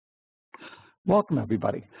Welcome,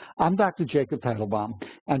 everybody. I'm Dr. Jacob Teitelbaum,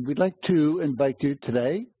 and we'd like to invite you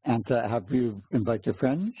today and to have you invite your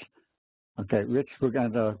friends. Okay, Rich, we're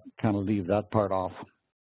going to kind of leave that part off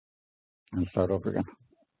and start over again.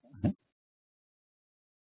 Okay.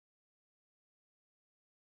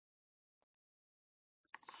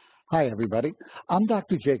 Hi, everybody. I'm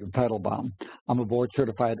Dr. Jacob Teitelbaum. I'm a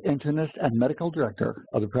board-certified internist and medical director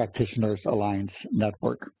of the Practitioners Alliance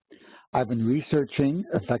Network. I've been researching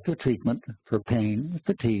effective treatment for pain,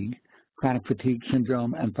 fatigue, chronic fatigue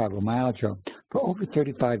syndrome, and fibromyalgia for over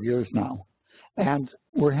 35 years now. And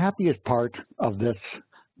we're happy as part of this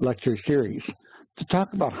lecture series to talk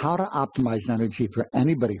about how to optimize energy for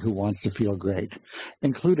anybody who wants to feel great,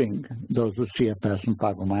 including those with CFS and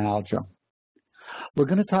fibromyalgia. We're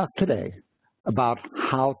going to talk today about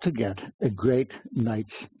how to get a great night's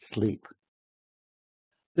sleep.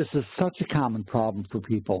 This is such a common problem for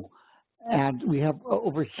people. And we have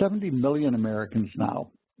over 70 million Americans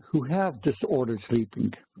now who have disordered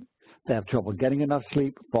sleeping. They have trouble getting enough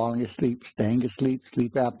sleep, falling asleep, staying asleep,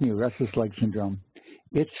 sleep apnea, restless leg syndrome.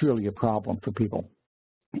 It's really a problem for people.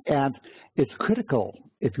 And it's critical,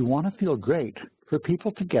 if you want to feel great, for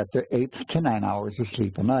people to get their 8 to 9 hours of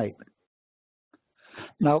sleep a night.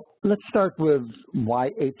 Now, let's start with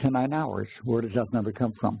why 8 to 9 hours? Where does that number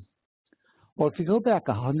come from? Well, if you go back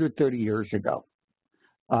 130 years ago,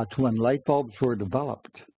 to when light bulbs were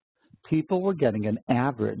developed, people were getting an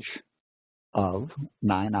average of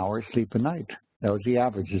 9 hours sleep a night. That was the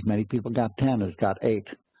average. As many people got 10 as got 8.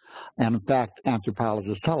 And in fact,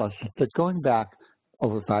 anthropologists tell us that going back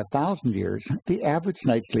over 5,000 years, the average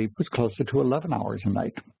night's sleep was closer to 11 hours a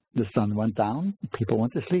night. The sun went down, people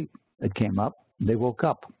went to sleep. It came up, they woke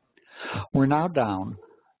up. We're now down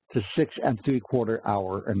to 6 3/4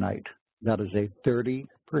 hours a night. That is a 30%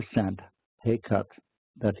 pay cut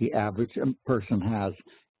that the average person has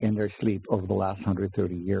in their sleep over the last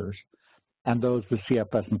 130 years. And those with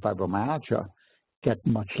CFS and fibromyalgia get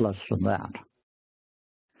much less than that.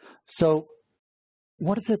 So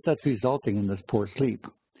what is it that's resulting in this poor sleep?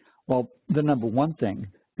 Well, the number one thing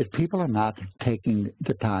is people are not taking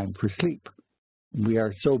the time for sleep. We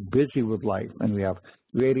are so busy with life, and we have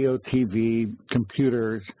radio, TV,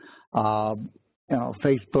 computers,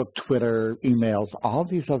 Facebook, Twitter, emails, all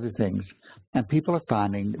these other things. And people are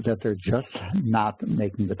finding that they're just not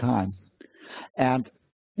making the time. And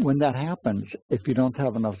when that happens, if you don't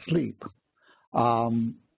have enough sleep,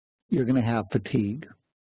 you're going to have fatigue.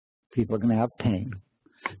 People are going to have pain.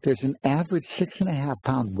 There's an average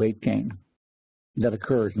 6.5-pound weight gain that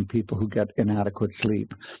occurs in people who get inadequate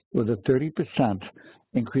sleep, with a 30%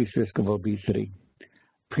 increased risk of obesity.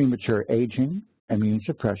 Premature aging, immune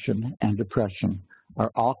suppression, and depression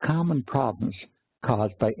are all common problems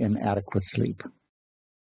caused by inadequate sleep.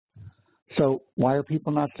 So why are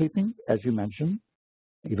people not sleeping? As you mentioned,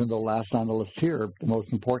 even though last on the list here, the most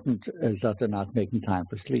important is that they're not making time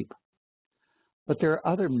for sleep. But there are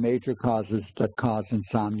other major causes that cause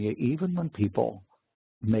insomnia even when people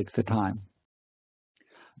make the time.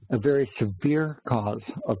 A very severe cause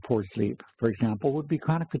of poor sleep, for example, would be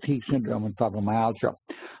chronic fatigue syndrome and fibromyalgia,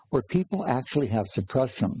 where people actually have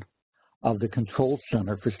suppression of the control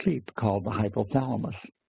center for sleep called the hypothalamus.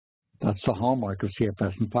 That's the hallmark of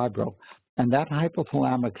CFS and fibro. And that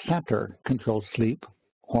hypothalamic center controls sleep,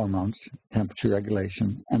 hormones, temperature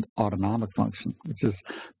regulation, and autonomic function, which is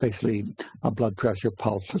basically a blood pressure,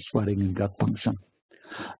 pulse, sweating, and gut function.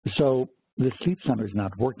 So the sleep center is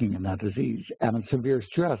not working in that disease. And in severe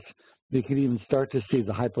stress, you can even start to see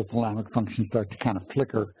the hypothalamic function start to kind of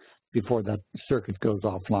flicker before that circuit goes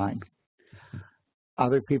offline.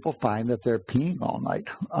 Other people find that they're peeing all night.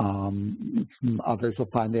 Others will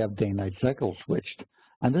find they have day-night cycles switched.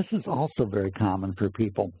 And this is also very common for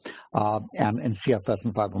people, and in CFS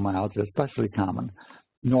and fibromyalgia, especially common.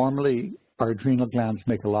 Normally, our adrenal glands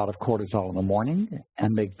make a lot of cortisol in the morning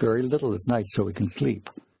and make very little at night so we can sleep.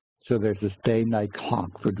 So there's this day-night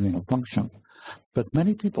clock for adrenal function. But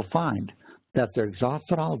many people find that they're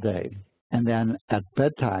exhausted all day, and then at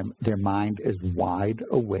bedtime, their mind is wide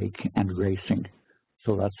awake and racing.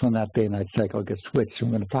 So that's when that day-night cycle gets switched. So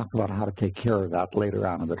we're going to talk about how to take care of that later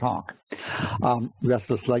on in the talk.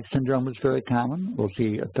 Restless leg syndrome is very common. We'll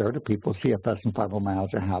see a third of people, CFS and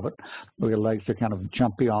fibromyalgia, have it, where your legs are kind of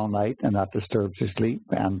jumpy all night, and that disturbs your sleep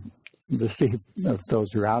and the sleep of those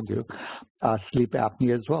around you. Sleep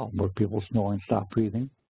apnea as well, where people snore and stop breathing.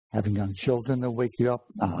 Having young children that wake you up,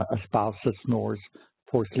 a spouse that snores,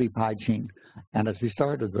 poor sleep hygiene. And as we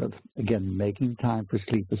started with, again, making time for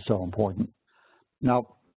sleep is so important. Now,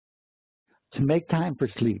 to make time for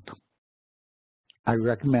sleep, I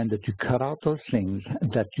recommend that you cut out those things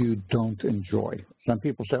that you don't enjoy. Some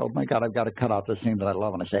people say, oh my God, I've got to cut out this thing that I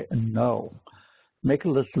love. And I say, no. Make a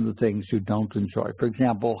list of the things you don't enjoy. For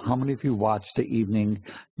example, how many of you watch the evening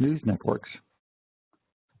news networks?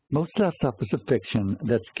 Most of that stuff is a fiction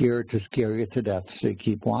that's geared to scare you to death, so you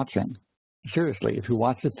keep watching. Seriously, if you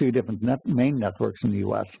watch the 3 different main networks in the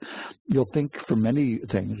U.S., you'll think for many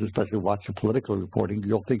things, especially watch the political reporting,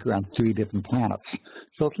 you'll think you're on 3 different planets.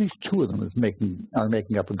 So at least 2 of them are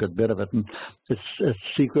making up a good bit of it. And it's a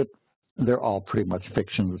secret. They're all pretty much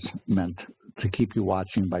fictions meant to keep you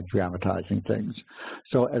watching by dramatizing things.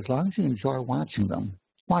 So as long as you enjoy watching them,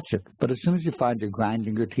 watch it. But as soon as you find you're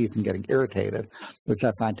grinding your teeth and getting irritated, which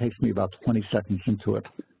I find takes me about 20 seconds into it,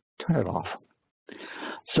 turn it off.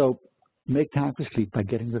 So make time for sleep by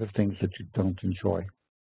getting rid of things that you don't enjoy.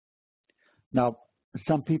 Now,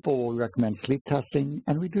 some people will recommend sleep testing,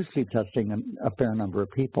 and we do sleep testing in a fair number of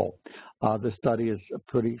people. The study is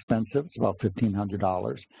pretty expensive. It's about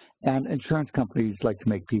 $1,500. And insurance companies like to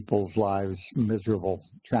make people's lives miserable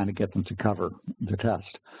trying to get them to cover the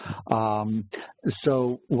test.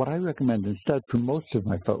 So what I recommend instead for most of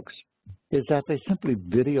my folks is that they simply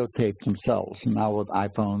videotape themselves. Now with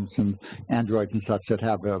iPhones and Androids and such that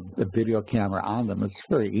have a video camera on them, it's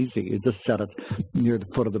very easy. You just set it near the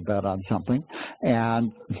foot of the bed on something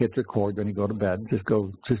and hit record when you go to bed. Just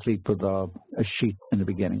go to sleep with a sheet in the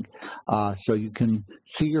beginning. So you can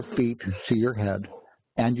see your feet, see your head,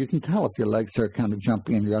 and you can tell if your legs are kind of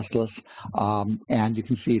jumpy and restless, and you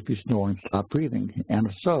can see if you snore and stop breathing. And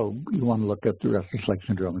if so, you want to look at the restless leg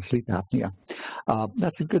syndrome and sleep apnea.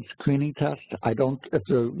 That's a good screening test. If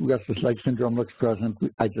the restless leg syndrome looks present,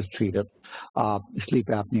 I just treat it. Sleep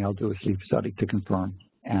apnea, I'll do a sleep study to confirm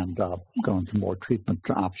and go into more treatment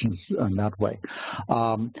options in that way.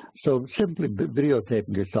 So simply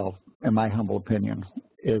videotaping yourself, in my humble opinion,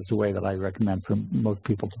 is the way that I recommend for most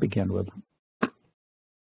people to begin with.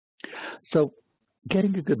 So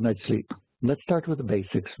getting a good night's sleep. Let's start with the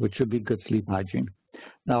basics, which should be good sleep hygiene.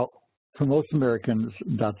 Now, for most Americans,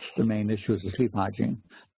 that's the main issue is the sleep hygiene.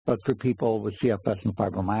 But for people with CFS and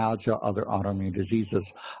fibromyalgia, other autoimmune diseases,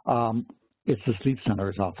 it's the sleep center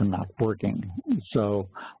is often not working. So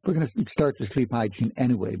we're going to start the sleep hygiene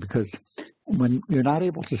anyway, because when you're not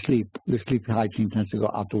able to sleep, your sleep hygiene tends to go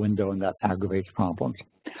out the window, and that aggravates problems.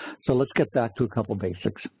 So let's get back to a couple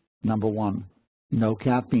basics. Number 1, no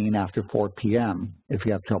caffeine after 4 p.m. if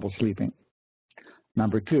you have trouble sleeping.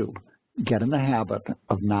 Number 2, get in the habit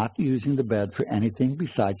of not using the bed for anything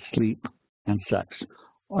besides sleep and sex,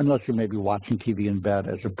 unless you're maybe watching TV in bed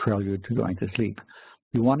as a prelude to going to sleep.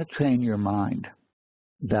 You want to train your mind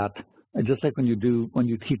that, just like when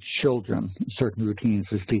you teach children certain routines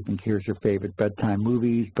for sleeping, here's your favorite bedtime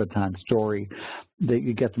movies, bedtime story, that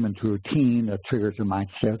you get them into a routine that triggers their mind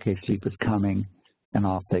to say, okay, sleep is coming, and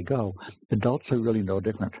off they go. Adults are really no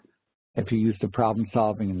different. If you use the problem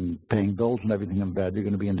solving and paying bills and everything in bed, you're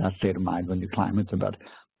going to be in that state of mind when you climb into bed.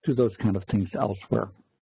 Do those kind of things elsewhere.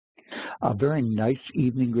 A very nice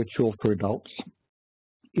evening ritual for adults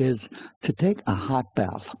is to take a hot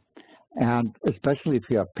bath. And especially if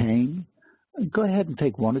you have pain, go ahead and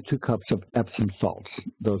take 1 or 2 cups of Epsom salts.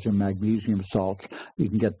 Those are magnesium salts. You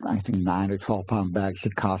can get, I think, 9 or 12-pound bags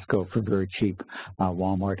at Costco for very cheap.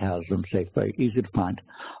 Walmart has them, Safeway, easy to find.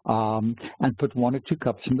 And put 1 or 2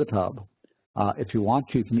 cups in the tub. If you want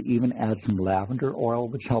to, you can even add some lavender oil,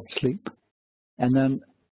 which helps sleep. And then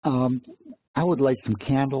I would light some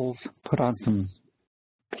candles, put on some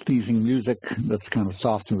pleasing music that's kind of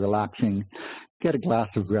soft and relaxing. Get a glass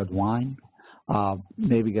of red wine.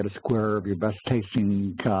 Maybe get a square of your best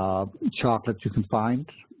tasting chocolate you can find.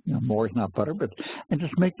 You know, more is not butter, and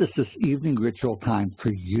just make this evening ritual time for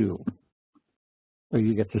you, where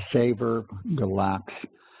you get to savor, relax.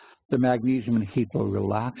 The magnesium and heat will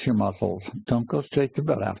relax your muscles. Don't go straight to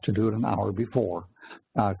bed after. Do it an hour before,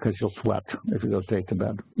 because you'll sweat if you go straight to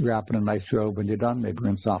bed. Wrap in a nice robe when you're done. Maybe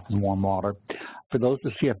rinse off in warm water. For those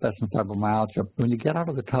with CFS and fibromyalgia, when you get out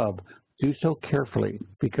of the tub, do so carefully,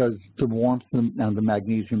 because the warmth and the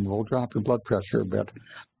magnesium will drop your blood pressure a bit.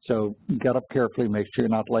 So get up carefully, make sure you're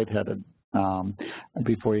not lightheaded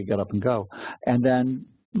before you get up and go. And then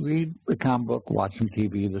read a comic book, watch some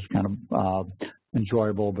TV, this kind of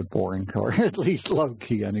enjoyable but boring, or at least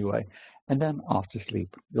low-key anyway. And then off to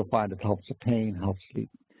sleep. You'll find it helps with pain, helps sleep.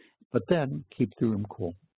 But then keep the room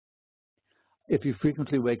cool. If you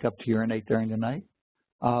frequently wake up to urinate during the night,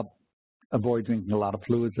 avoid drinking a lot of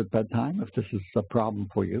fluids at bedtime if this is a problem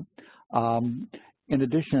for you. In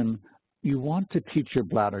addition, you want to teach your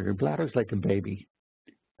bladder. Your bladder is like a baby.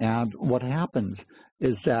 And what happens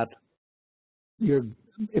is that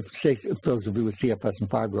if those of you with CFS and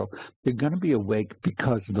fibro, you're going to be awake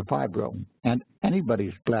because of the fibro. And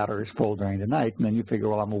anybody's bladder is full during the night, and then you figure,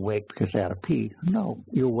 well, I'm awake because I had a pee. No,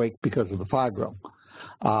 you're awake because of the fibro.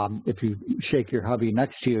 If you shake your hubby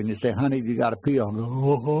next to you and you say, honey, you got to pee, I'll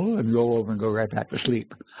go, oh, and roll over and go right back to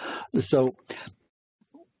sleep. So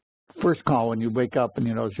first call, when you wake up and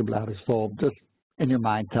you notice your bladder's full, just in your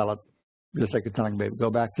mind tell it, just like you're telling baby, go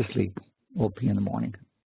back to sleep. We'll pee in the morning.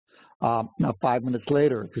 Now 5 minutes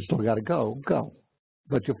later, if you still got to go, go.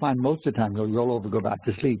 But you'll find most of the time you'll roll over, go back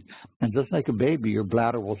to sleep. And just like a baby, your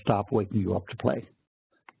bladder will stop waking you up to play.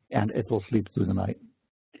 And it will sleep through the night.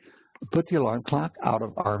 Put the alarm clock out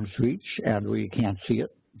of arm's reach and where you can't see it,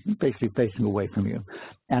 basically facing away from you.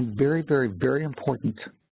 And very, very, very important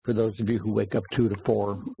for those of you who wake up 2 to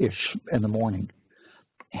 4-ish in the morning,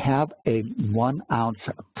 have a 1 ounce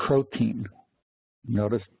protein.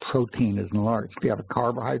 Notice protein is enlarged. If you have a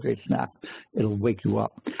carbohydrate snack, it'll wake you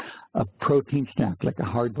up. A protein snack like a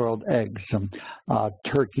hard-boiled egg, some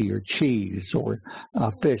turkey or cheese or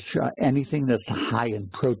fish, anything that's high in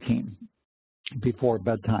protein before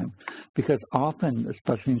bedtime. Because often,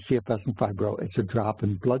 especially in CFS and fibro, it's a drop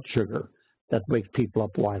in blood sugar that wakes people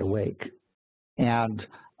up wide awake. And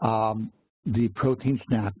the protein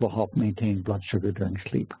snack will help maintain blood sugar during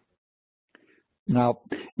sleep. Now,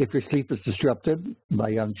 if your sleep is disrupted by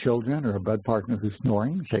young children or a bed partner who's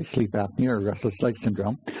snoring, say sleep apnea or restless leg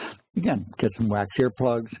syndrome, again, get some wax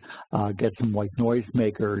earplugs, get some white noise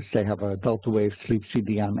makers. They have a Delta Wave Sleep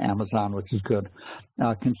CD on Amazon, which is good.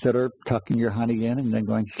 Consider tucking your honey in and then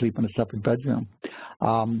going to sleep in a separate bedroom.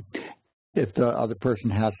 If the other person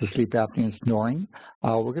has the sleep apnea and snoring,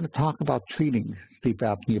 we're going to talk about treating sleep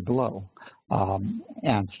apnea below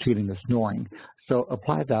and treating the snoring. So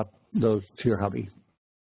apply those to your hubby.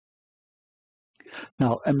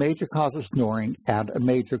 Now, a major cause of snoring and a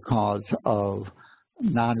major cause of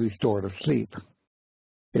non-restorative sleep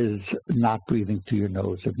is not breathing through your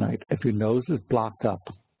nose at night. If your nose is blocked up,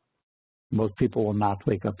 most people will not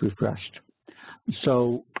wake up refreshed.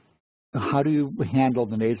 So how do you handle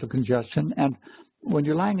the nasal congestion? And when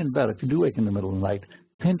you're lying in bed, if you do wake in the middle of the night,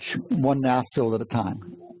 pinch one nostril at a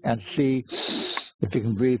time and see if you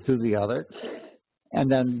can breathe through the other, and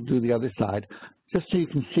then do the other side, just so you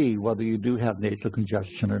can see whether you do have nasal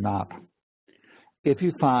congestion or not. If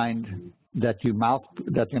you find that you're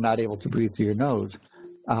not able to breathe through your nose,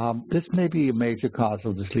 this may be a major cause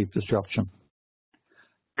of the sleep disruption.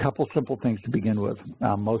 Couple simple things to begin with.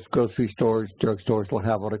 Most grocery stores, drugstores will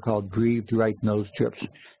have what are called breathe right nose strips.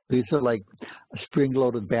 These are like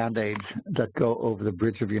spring-loaded Band-Aids that go over the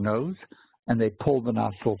bridge of your nose, and they pull the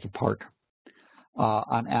nostrils apart.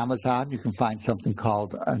 On Amazon, you can find something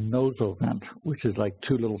called a nasal vent, which is like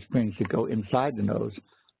 2 little springs that go inside the nose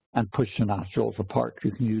and push the nostrils apart.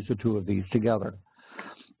 You can use the 2 of these together.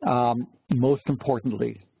 Most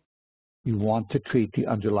importantly, you want to treat the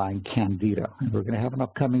underlying candida. And we're going to have an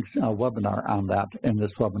upcoming webinar on that in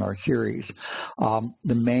this webinar series.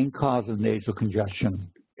 The main cause of nasal congestion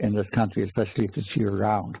in this country, especially if it's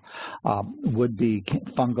year-round, would be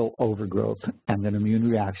fungal overgrowth and an immune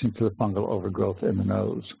reaction to the fungal overgrowth in the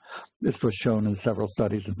nose. This was shown in several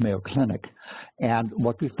studies at Mayo Clinic. And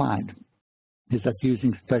what we find is that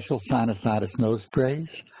using special sinusitis nose sprays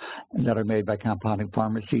that are made by compounding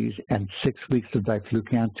pharmacies and 6 weeks of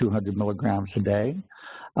diflucan, 200 milligrams a day,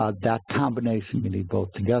 that combination, you need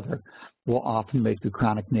both together, will often make the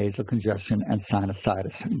chronic nasal congestion and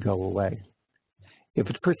sinusitis go away. If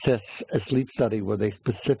it persists, a sleep study where they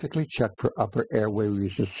specifically check for upper airway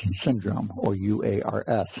resistance syndrome, or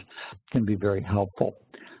UARS, can be very helpful.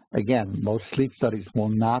 Again, most sleep studies will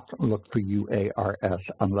not look for UARS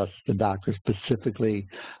unless the doctor specifically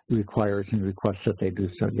requires and requests that they do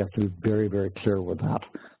so. You have to be very, very clear with that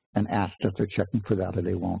and ask that they're checking for that or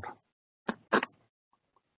they won't.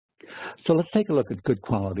 So let's take a look at good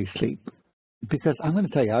quality sleep. Because I'm going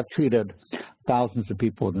to tell you, I've treated thousands of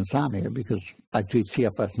people with insomnia because I treat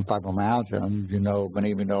CFS and fibromyalgia, and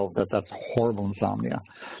many of you know that that's horrible insomnia.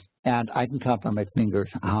 And I can count on my fingers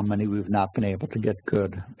how many we've not been able to get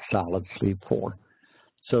good, solid sleep for.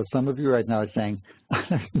 So some of you right now are saying,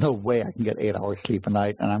 there's no way I can get 8 hours sleep a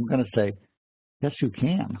night. And I'm going to say, yes, you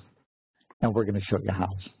can. And we're going to show you how.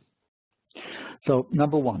 So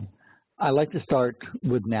number one, I like to start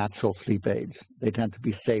with natural sleep aids. They tend to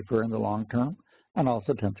be safer in the long term and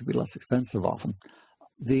also tend to be less expensive often.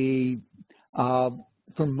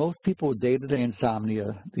 For most people with day-to-day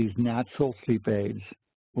insomnia, these natural sleep aids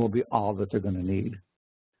will be all that they're going to need.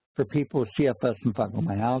 For people with CFS and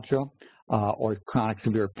fibromyalgia or chronic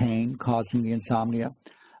severe pain causing the insomnia,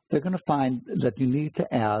 they're going to find that you need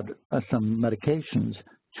to add some medications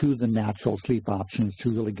to the natural sleep options to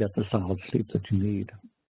really get the solid sleep that you need.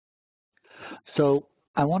 So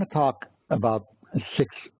I want to talk about 6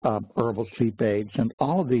 herbal sleep aids, and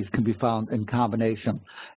all of these can be found in combination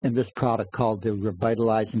in this product called the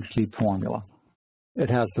Revitalizing Sleep Formula. It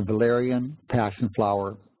has the valerian, passion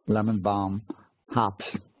flower, lemon balm, hops,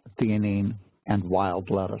 theanine, and wild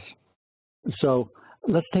lettuce. So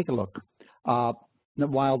let's take a look. The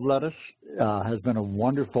wild lettuce has been a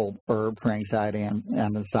wonderful herb for anxiety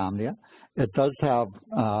and insomnia. It does have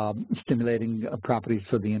stimulating properties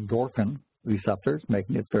for the endorphin receptors,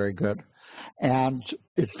 making it very good. And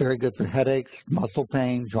it's very good for headaches, muscle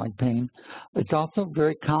pain, joint pain. It's also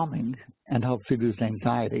very calming and helps reduce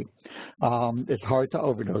anxiety. It's hard to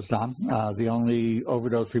overdose on. The only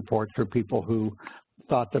overdose reports are people who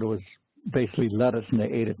thought that it was basically lettuce and they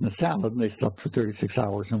ate it in a salad and they slept for 36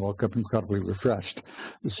 hours and woke up incredibly refreshed.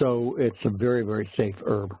 So it's a very, very safe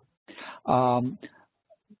herb.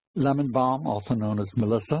 Lemon balm, also known as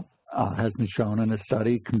Melissa, has been shown in a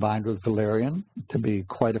study combined with valerian to be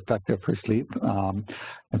quite effective for sleep.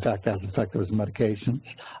 In fact, as effective as medications.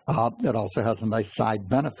 It also has a nice side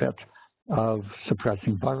benefit of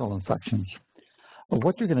suppressing viral infections. But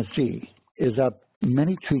what you're going to see is that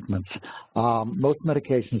many treatments, most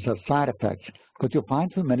medications have side effects, but you'll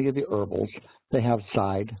find for many of the herbals, they have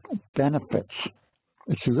side benefits.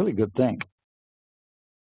 It's a really good thing.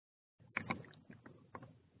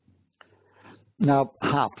 Now,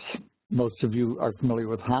 hops. Most of you are familiar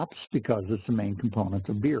with hops because it's the main component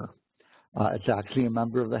of beer. It's actually a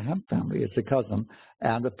member of the hemp family. It's a cousin,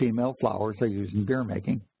 and the female flowers are used in beer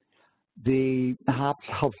making. The hops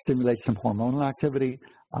help stimulate some hormonal activity,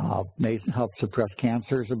 may help suppress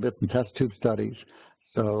cancers a bit in test tube studies.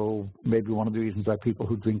 So maybe one of the reasons why people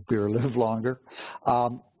who drink beer live longer.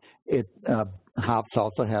 Hops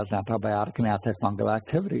also has antibiotic and antifungal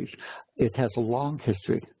activities. It has a long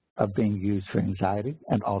history of being used for anxiety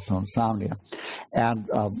and also insomnia. And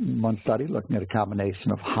one study looking at a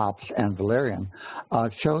combination of hops and valerian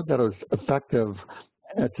showed that it was effective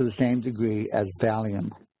to the same degree as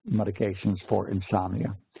Valium medications for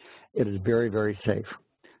insomnia. It is very, very safe.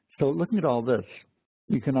 So looking at all this,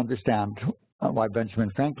 you can understand why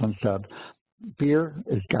Benjamin Franklin said, beer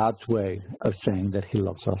is God's way of saying that he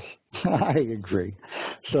loves us. I agree.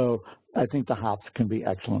 So I think the hops can be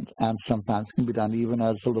excellent and sometimes can be done even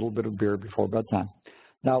as a little bit of beer before bedtime.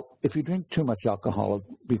 Now, if you drink too much alcohol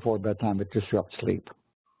before bedtime, it disrupts sleep.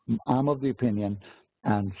 I'm of the opinion,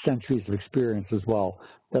 and centuries of experience as well,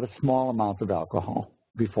 that a small amount of alcohol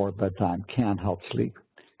before bedtime can help sleep.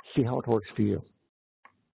 See how it works for you.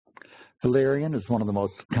 Valerian is one of the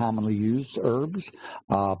most commonly used herbs.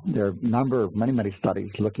 There are many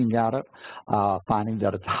studies looking at it, finding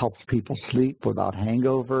that it helps people sleep without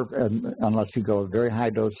hangover, unless you go at very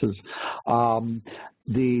high doses.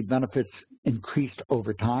 The benefits increased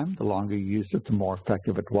over time. The longer you used it, the more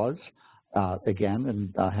effective it was. Again,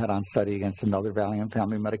 in a head-on study against another Valium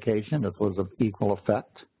family medication, it was of equal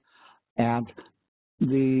effect. And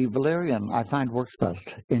the valerian, I find, works best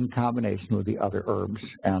in combination with the other herbs,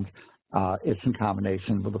 and it's in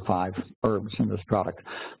combination with the 5 herbs in this product.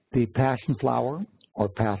 The passion flower, or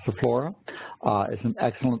passiflora, is an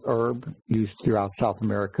excellent herb used throughout South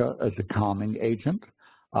America as a calming agent.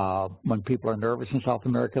 When people are nervous in South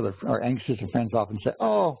America or anxious, their friends often say,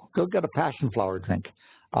 oh, go get a passion flower drink.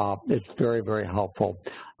 It's very, very helpful.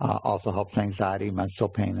 Also helps anxiety, menstrual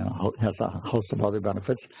pain, and has a host of other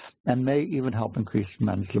benefits, and may even help increase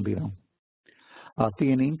men's libido.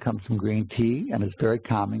 Theanine comes from green tea and is very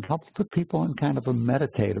calming, helps put people in kind of a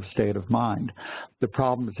meditative state of mind. The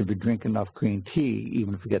problem is if you drink enough green tea,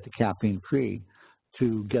 even if you get the caffeine-free,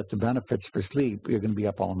 to get the benefits for sleep, you're going to be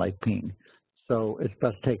up all night peeing. So it's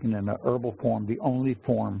best taken in an herbal form. The only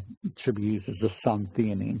form that should be used is the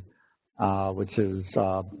sun-theanine, which is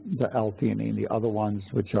the L-theanine. The other ones,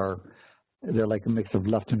 they're like a mix of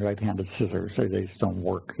left and right-handed scissors, so they just don't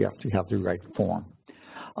work. You have to have the right form.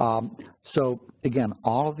 So again,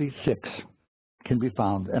 all of these 6 can be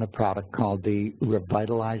found in a product called the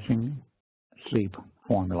Revitalizing Sleep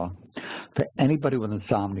Formula. For anybody with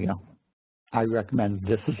insomnia, I recommend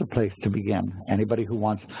this is a place to begin. Anybody who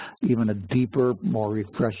wants even a deeper, more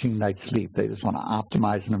refreshing night's sleep, they just want to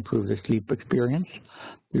optimize and improve their sleep experience,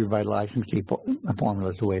 the Revitalizing Sleep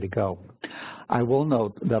Formula is the way to go. I will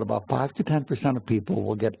note that about 5 to 10% of people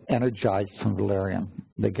will get energized from valerian.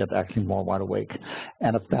 They get actually more wide awake.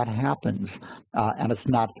 And if that happens, and it's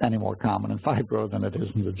not any more common in fibro than it is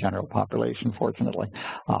in the general population, fortunately.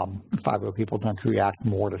 Fibro people tend to react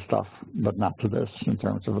more to stuff, but not to this in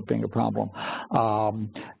terms of it being a problem.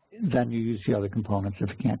 then you use the other components if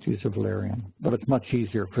you can't use the valerian. But it's much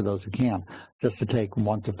easier for those who can, just to take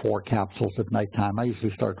 1 to 4 capsules at nighttime. I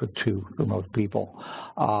usually start with 2 for most people.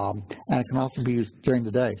 And it can also be used during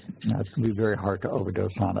the day. It's going to be very hard to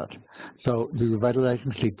overdose on it. So the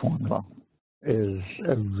Revitalizing Sleep Formula is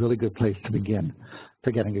a really good place to begin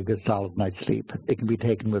for getting a good solid night's sleep. It can be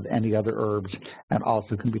taken with any other herbs and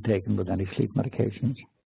also can be taken with any sleep medications.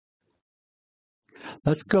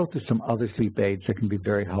 Let's go through some other sleep aids that can be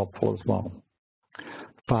very helpful as well.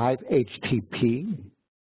 5-HTP,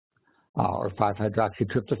 or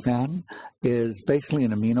 5-hydroxytryptophan, is basically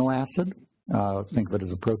an amino acid. Think of it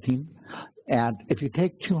as a protein. And if you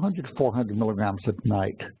take 200 to 400 milligrams at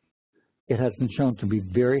night, it has been shown to be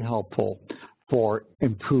very helpful for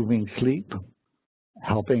improving sleep,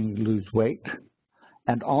 helping lose weight,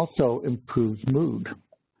 and also improves mood.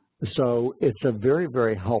 So it's a very,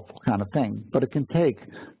 very helpful kind of thing, but it can take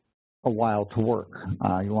a while to work.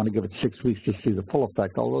 You want to give it 6 weeks to see the full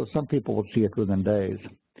effect, although some people will see it within days.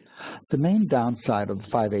 The main downside of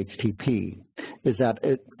 5-HTP is that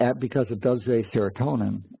because it does raise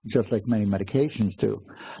serotonin, just like many medications do,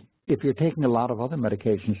 if you're taking a lot of other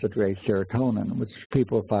medications that raise serotonin, which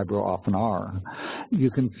people with fibro often are,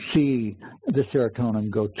 you can see the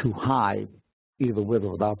serotonin go too high, either with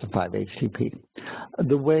or without the 5-HTP.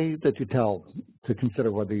 The way that you tell to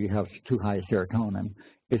consider whether you have too high serotonin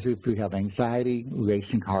is if you have anxiety,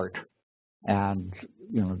 racing heart, and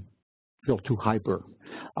feel too hyper.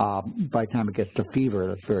 By the time it gets to fever,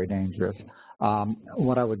 that's very dangerous.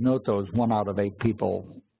 What I would note, though, is 1 out of 8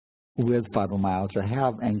 people with fibromyalgia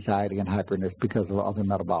have anxiety and hyperness because of other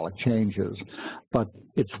metabolic changes. But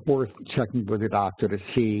it's worth checking with your doctor to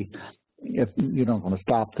see if you don't want to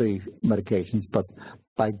stop the medications, but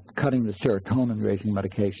by cutting the serotonin-raising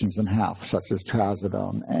medications in half, such as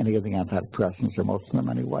trazodone, any of the antidepressants, or most of them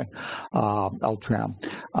anyway, Ultram,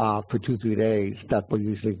 for 2-3 days, that will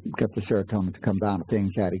usually get the serotonin to come down. If the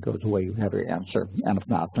anxiety goes away, you have your answer, and if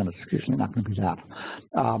not, then it's usually not going to be that.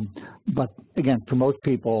 But again, for most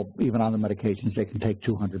people, even on the medications, they can take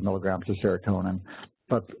 200 milligrams of serotonin,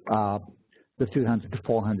 but the 200 to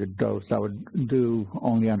 400 dose I would do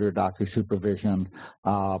only under a doctor's supervision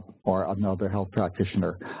or another health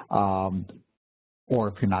practitioner, or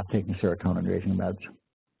if you're not taking serotonin-raising meds.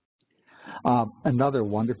 Another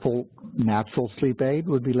wonderful natural sleep aid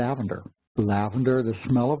would be lavender. Lavender, the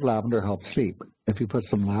smell of lavender helps sleep. If you put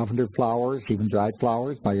some lavender flowers, even dried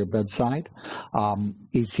flowers, by your bedside,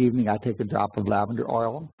 each evening I take a drop of lavender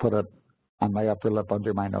oil, put it on my upper lip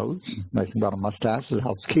under my nose, nice and got a mustache, it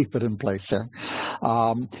helps keep it in place there.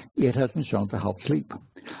 It has been shown to help sleep.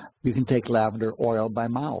 You can take lavender oil by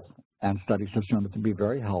mouth, and studies have shown it to be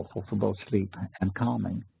very helpful for both sleep and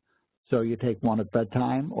calming. So you take 1 at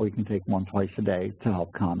bedtime, or you can take 1 twice a day to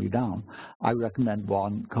help calm you down. I recommend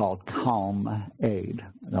one called Calm Aid.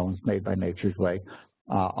 That one's made by Nature's Way.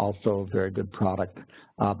 Also a very good product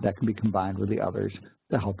that can be combined with the others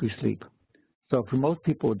to help you sleep. So for most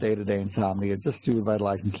people with day-to-day insomnia, just the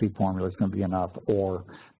Revitalizing Sleep Formula is going to be enough, or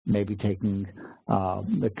maybe taking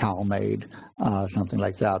the Calm Aid, something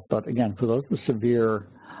like that. But again, for those with severe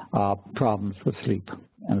problems with sleep,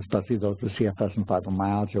 and especially those with CFS and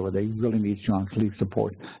fibromyalgia, where they really need strong sleep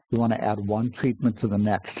support, you want to add 1 treatment to the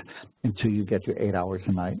next until you get your 8 hours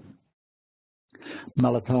a night.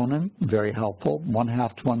 Melatonin, very helpful,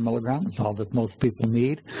 1/2 to 1 milligram is all that most people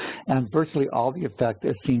need, and virtually all the effect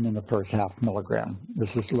is seen in the first 1/2 milligram. This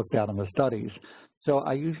is looked at in the studies. So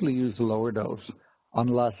I usually use a lower dose,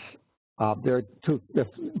 unless there are a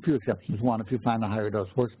few exceptions. 1, if you find the higher dose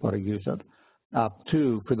works better, use it.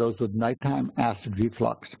 2, for those with nighttime acid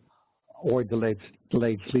reflux or delayed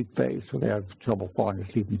sleep phase, where they have trouble falling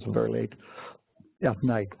asleep until very late at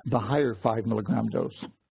night, the higher 5 milligram dose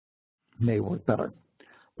may work better.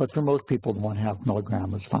 But for most people, 1/2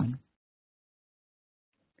 milligram is fine.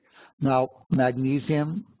 Now,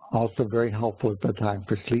 magnesium, also very helpful at bedtime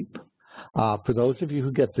for sleep. For those of you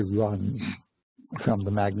who get the runs from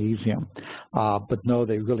the magnesium, but know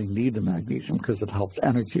they really need the magnesium because it helps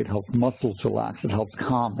energy, it helps muscles relax, it helps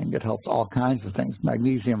calming, it helps all kinds of things.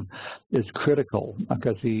 Magnesium is critical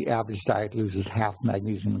because the average diet loses half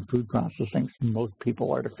magnesium in food processing. Most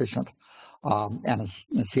people are deficient. And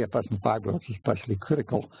CFS and fibro is especially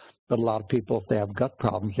critical. But a lot of people, if they have gut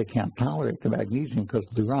problems, they can't tolerate the magnesium because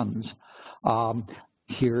of the runs.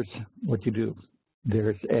 Here's what you do.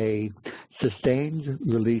 There's a sustained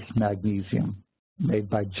release magnesium made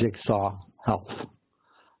by Jigsaw Health.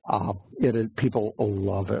 People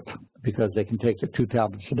love it because they can take the 2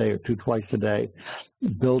 tablets a day or 2 twice a day,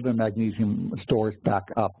 build their magnesium stores back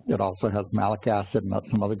up. It also has malic acid and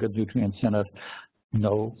some other good nutrients in it.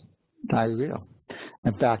 No diarrhea.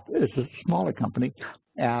 In fact, it's a smaller company,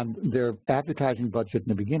 and their advertising budget in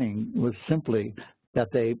the beginning was simply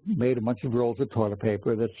that they made a bunch of rolls of toilet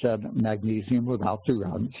paper that said magnesium without the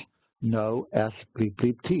runs, no S bleep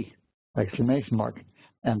bleep T, exclamation mark.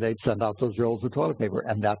 And they'd send out those rolls of toilet paper,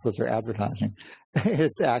 and that was their advertising.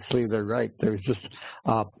 It's actually, they're right. There's just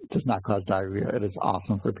does not cause diarrhea. It is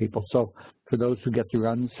awesome for people. So for those who get the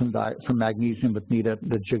runs from magnesium but need it,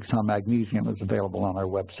 the Jigsaw Magnesium is available on our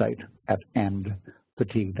website at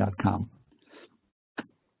endfatigue.com.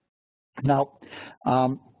 Now,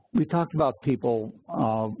 we talked about people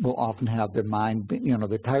will often have their mind,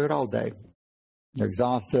 they're tired all day, they're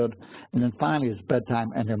exhausted, and then finally it's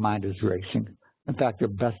bedtime and their mind is racing. In fact, their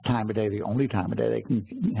best time of day, the only time of day they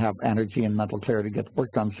can have energy and mental clarity to get the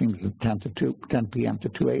work done seems at 10 p.m. to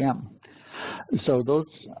 2 a.m. So those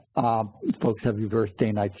folks have reversed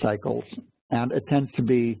day-night cycles, and it tends to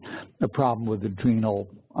be a problem with adrenal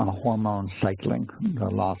hormone cycling, the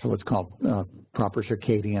loss of what's called proper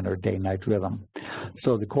circadian or day-night rhythm.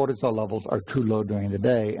 So the cortisol levels are too low during the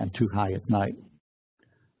day and too high at night.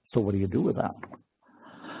 So what do you do with that?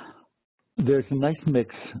 There's a nice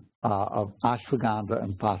mix of ashwagandha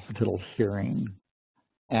and phosphatidylserine,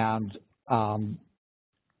 and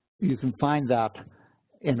you can find that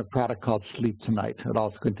in a product called Sleep Tonight. It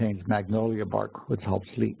also contains magnolia bark, which helps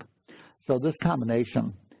sleep. So this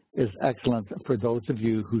combination is excellent for those of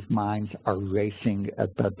you whose minds are racing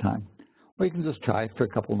at bedtime. Or you can just try it for a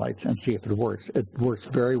couple of nights and see if it works. It works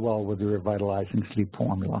very well with the revitalizing sleep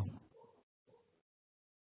formula.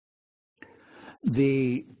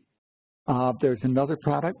 There's another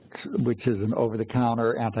product, which is an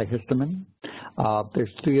over-the-counter antihistamine.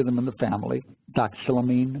 There's 3 of them in the family: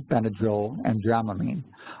 doxylamine, Benadryl, and Dramamine.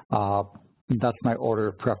 That's my order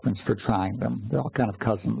of preference for trying them. They're all kind of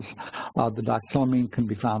cousins. The doxylamine can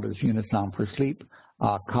be found as Unisom for sleep.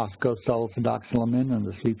 Costco sells the doxylamine in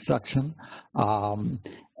the sleep section.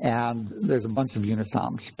 And there's a bunch of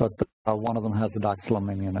Unisoms, but one of them has the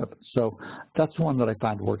doxylamine in it. So that's one that I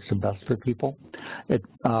find works the best for people. It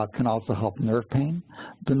can also help nerve pain.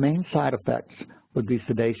 The main side effects would be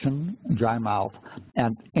sedation, dry mouth,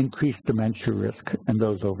 and increased dementia risk in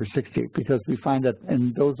those over 60, because we find that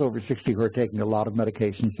in those over 60 who are taking a lot of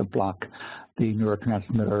medications that block the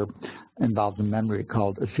neurotransmitter involved in memory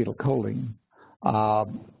called acetylcholine,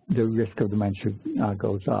 the risk of dementia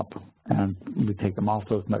goes up, and we take them off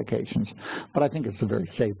those medications. But I think it's a very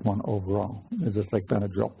safe one overall. It's just like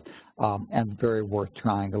Benadryl, and very worth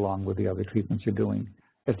trying along with the other treatments you're doing.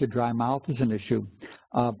 If the dry mouth is an issue,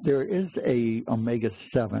 there is a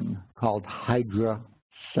omega-7 called Hydra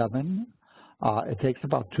 7. It takes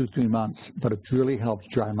about 2-3 months, but it really helps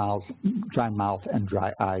dry mouth and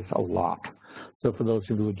dry eyes a lot. So for those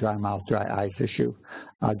of you with dry mouth, dry eyes issue,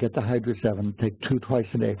 get the Hydra 7, take 2 twice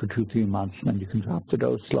a day for 2-3 months, and then you can drop the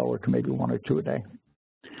dose slower to maybe 1 or 2 a day.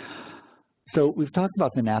 So we've talked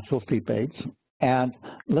about the natural sleep aids, and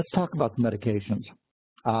let's talk about the medications.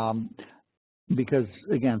 Because,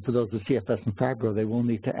 again, for those with CFS and fibro, they will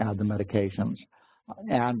need to add the medications.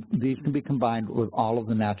 And these can be combined with all of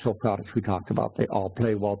the natural products we talked about. They all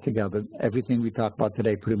play well together. Everything we talked about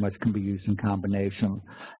today pretty much can be used in combination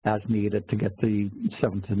as needed to get the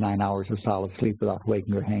 7 to 9 hours of solid sleep without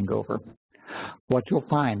waking or hangover. What you'll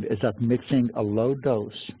find is that mixing a low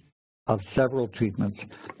dose of several treatments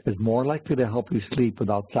is more likely to help you sleep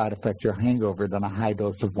without side effects or hangover than a high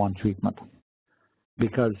dose of one treatment,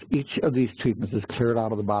 because each of these treatments is cleared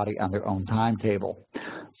out of the body on their own timetable.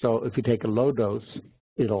 So if you take a low dose,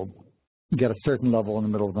 it'll get a certain level in the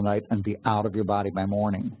middle of the night and be out of your body by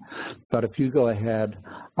morning. But if you go ahead,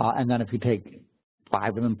 and then if you take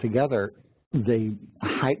 5 of them together, the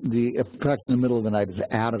effect in the middle of the night is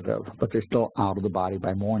additive, but they're still out of the body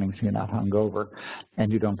by morning, so you're not hungover,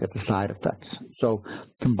 and you don't get the side effects. So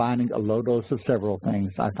combining a low dose of several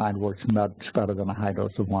things, I find works much better than a high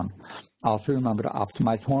dose of one. Also remember to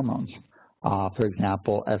optimize hormones. For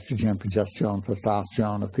example, estrogen, progesterone,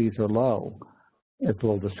 testosterone, if these are low, it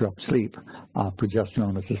will disrupt sleep.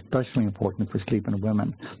 Progesterone is especially important for sleep in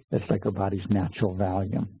women. It's like our body's natural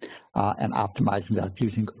value. And optimizing that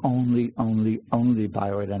using only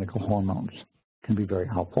bioidentical hormones can be very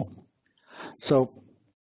helpful. So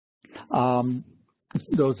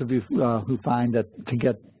those of you who find that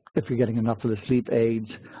if you're getting enough of the sleep aids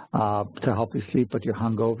to help you sleep but you're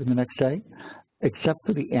hungover the next day, except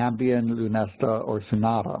for the Ambien, Lunesta, or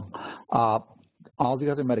Sonata, all the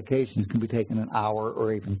other medications can be taken an hour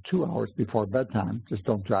or even 2 hours before bedtime. Just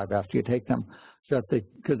don't drive after you take them,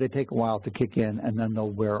 because they take a while to kick in and then they'll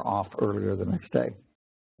wear off earlier the next day.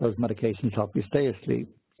 Those medications help you stay asleep,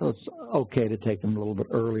 so it's okay to take them a little bit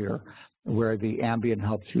earlier, where the Ambien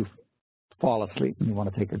helps you fall asleep, and you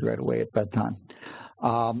want to take it right away at bedtime.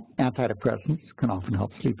 Antidepressants can often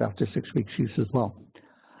help sleep after 6 weeks use as well.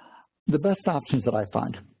 The best options that I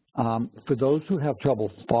find, for those who have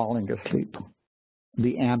trouble falling asleep,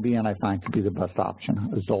 the Ambien I find to be the best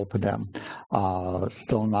option. Zolpidem,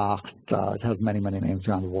 Stilnox, it has many, many names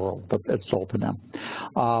around the world, but it's Zolpidem.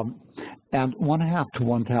 And 1/2 to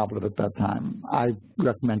 1 tablet at bedtime. I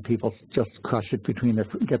recommend people just crush it between their,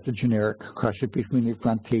 get the generic, crush it between your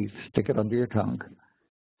front teeth, stick it under your tongue.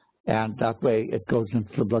 And that way it goes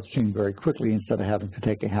into the bloodstream very quickly instead of having to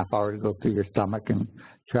take a half hour to go through your stomach and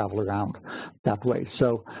travel around that way.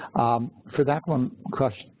 So for that one,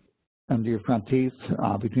 crush under your front teeth,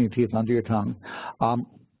 between your teeth, under your tongue.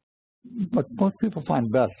 What most people find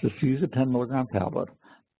best is to use a 10 milligram tablet,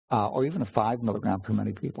 or even a 5 milligram for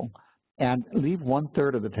many people, and leave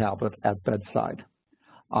 1/3 of the tablet at bedside.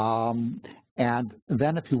 And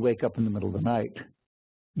then if you wake up in the middle of the night,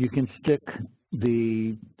 you can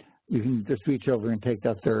you can just reach over and take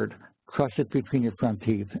that 1/3, crush it between your front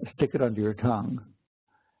teeth, stick it under your tongue,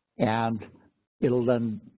 and it'll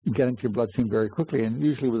then get into your bloodstream very quickly, and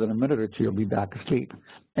usually within a minute or two, you'll be back asleep.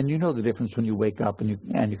 And you know the difference when you wake up and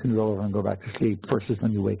you can roll over and go back to sleep versus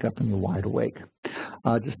when you wake up and you're wide awake.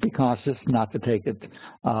 Just be cautious not to take it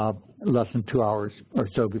less than 2 hours or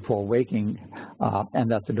so before waking, and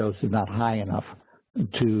that the dose is not high enough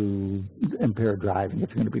to impair driving if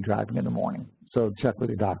you're going to be driving in the morning. So check with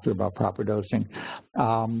your doctor about proper dosing.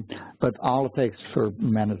 But all it takes for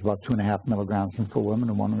men is about 2.5 milligrams, and for women,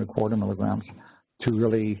 1.25 milligrams to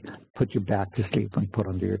really put you back to sleep and put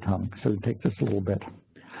under your tongue. So take this a little bit.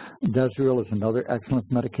 Desreal is another excellent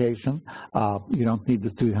medication. You don't need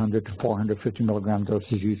the 300 to 450 milligram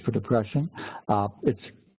doses used for depression.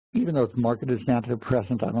 Even though it's marketed as an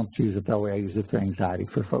antidepressant, I don't use it that way. I use it for anxiety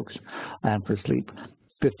for folks and for sleep.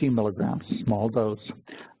 50 milligrams, small dose.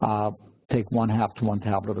 Take 1/2 to 1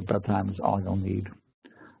 tablet at bedtime is all you'll need.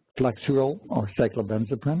 Flexeril or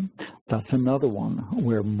cyclobenzaprine, that's another one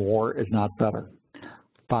where more is not better.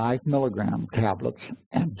 5 milligram tablets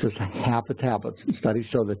and just half a tablet. Studies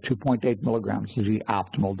show that 2.8 milligrams is the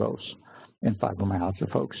optimal dose in fibromyalgia,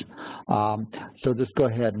 folks. So just go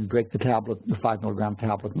ahead and break the 5 milligram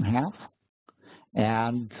tablet in half,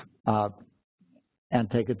 and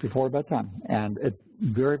take it before bedtime. And it's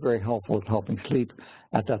very, very helpful at helping sleep.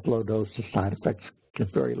 At that low dose, the side effects get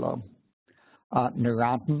very low.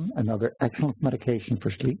 Neurontin, another excellent medication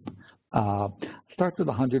for sleep. Starts with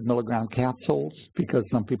 100 milligram capsules because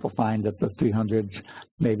some people find that the 300s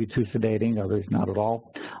may be too sedating, others not at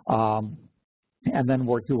all. And then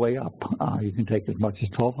work your way up. You can take as much as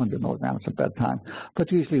 1,200 milligrams at bedtime,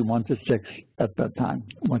 but usually 1 to 6 at bedtime.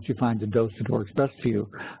 Once you find the dose that works best for you,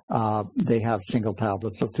 they have single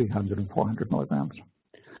tablets of 300 and 400 milligrams.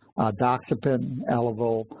 Doxepin,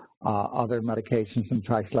 Elavil, other medications and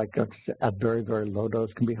tricyclics at very, very low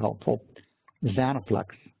dose can be helpful. Xanaflex,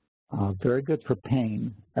 very good for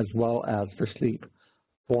pain as well as for sleep.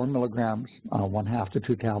 4 milligrams, 1/2 to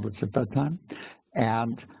 2 tablets at bedtime.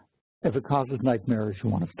 And if it causes nightmares, you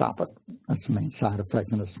want to stop it. That's the main side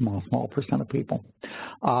effect in a small percent of people.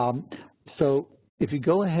 So if you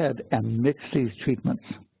go ahead and mix these treatments,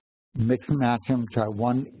 mix and match them, try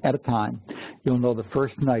one at a time, you'll know the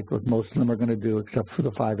first night what most of them are going to do except for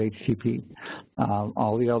the 5-HTP.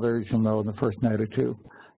 All the others you'll know in the first night or two.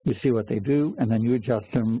 You see what they do, and then you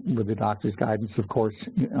adjust them with the doctor's guidance, of course,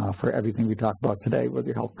 for everything we talked about today with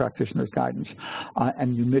your health practitioner's guidance.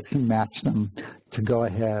 And you mix and match them to go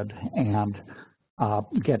ahead and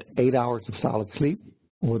get 8 hours of solid sleep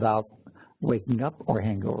without waking up or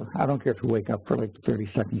hangover. I don't care if you wake up for like 30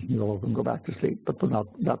 seconds and you roll over and go back to sleep, but without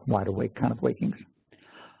that wide awake kind of wakings.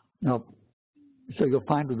 Now, so you'll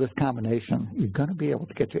find with this combination, you're going to be able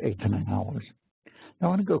to get to 8 to 9 hours. Now, I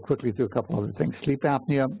want to go quickly through a couple other things. Sleep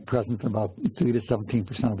apnea, present in about 3 to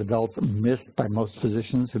 17% of adults, missed by most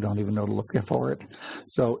physicians who don't even know to look for it.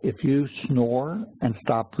 So if you snore and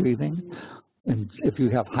stop breathing, and if you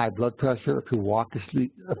have high blood pressure, if you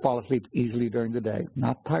fall asleep easily during the day,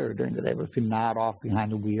 not tired during the day, but if you nod off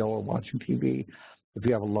behind the wheel or watching TV, if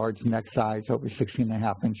you have a large neck size over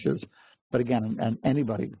 16.5 inches, but again, and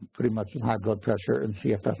anybody pretty much with high blood pressure and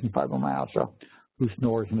CFS and fibromyalgia who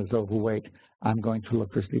snores and is overweight, I'm going to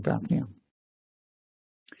look for sleep apnea.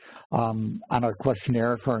 On our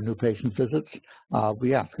questionnaire for our new patient visits,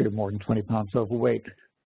 we ask, are you more than 20 pounds overweight?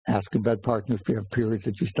 Ask a bed partner if you have periods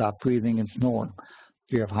that you stop breathing and snore.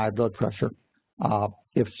 Do you have high blood pressure?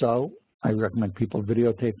 If so, I recommend people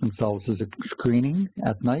videotape themselves as a screening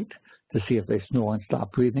at night to see if they snore and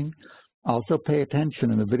stop breathing. Also pay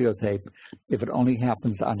attention in the videotape if it only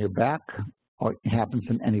happens on your back or it happens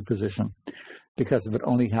in any position. because if it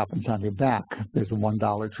only happens on your back, there's a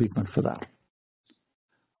 $1 treatment for that.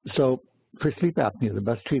 So for sleep apnea, the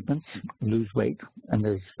best treatments, lose weight, and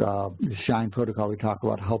there's the SHINE protocol we talk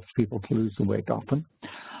about helps people to lose the weight often.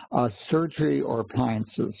 Surgery or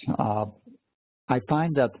appliances. I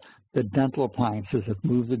find that the dental appliances that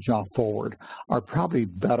move the jaw forward are probably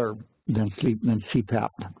better than CPAP,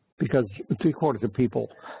 because 3/4 of people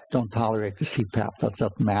don't tolerate the CPAP. That's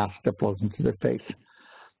that mask that blows into their face.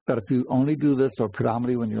 But if you only do this, or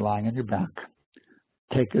predominantly when you're lying on your back,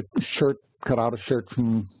 take a shirt, cut out a shirt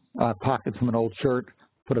from pocket from an old shirt,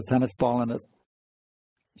 put a tennis ball in it,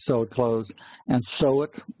 sew it closed, and sew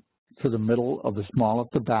it to the middle of the small of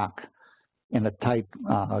the back in a tight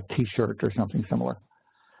T-shirt or something similar.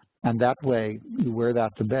 And that way, you wear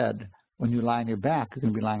that to bed. When you lie on your back, you're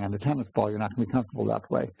going to be lying on the tennis ball. You're not going to be comfortable that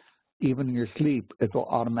way. Even in your sleep, it will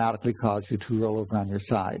automatically cause you to roll over on your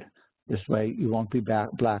side. This way, you won't be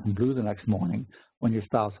black and blue the next morning when your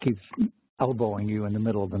spouse keeps elbowing you in the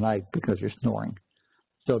middle of the night because you're snoring.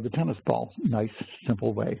 So the tennis ball, nice,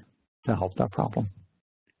 simple way to help that problem.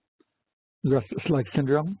 Restless leg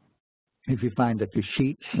syndrome. If you find that your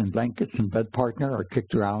sheets and blankets and bed partner are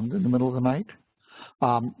kicked around in the middle of the night,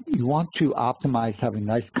 you want to optimize having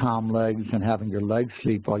nice calm legs and having your legs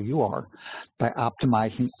sleep while you are by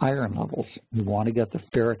optimizing iron levels. You want to get the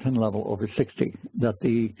ferritin level over 60. That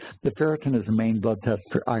the ferritin is the main blood test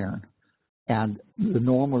for iron, and the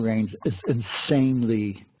normal range is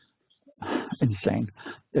insanely insane.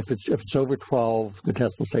 If it's over 12, the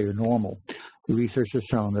test will say you're normal. The research has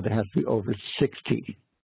shown that it has to be over 60.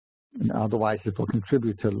 And otherwise, it will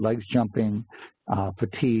contribute to legs jumping,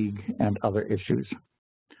 fatigue, and other issues.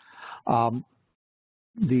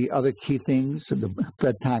 The other key things, the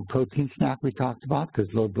bedtime protein snack we talked about,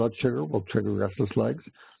 because low blood sugar will trigger restless legs.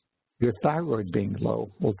 Your thyroid being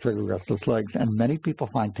low will trigger restless legs, and many people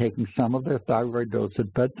find taking some of their thyroid dose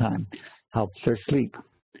at bedtime helps their sleep.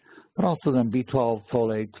 But also then B12,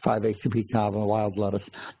 folate, 5-HTP kava, wild lettuce,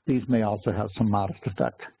 these may also have some modest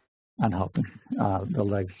effect on helping the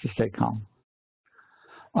legs to stay calm.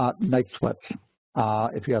 Night sweats.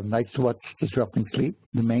 If you have night sweats disrupting sleep,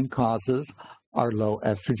 the main causes are low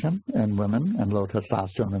estrogen in women and low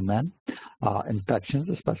testosterone in men, infections,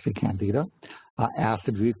 especially candida,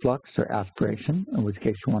 acid reflux or aspiration, in which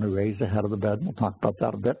case you want to raise the head of the bed. We'll talk about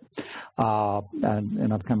that a bit, and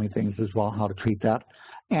in upcoming things as well, how to treat that.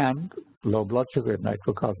 And low blood sugar at night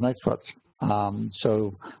will cause night sweats.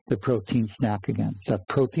 So the protein snack again. That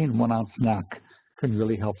protein 1 ounce snack can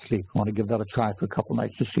really help sleep. I want to give that a try for a couple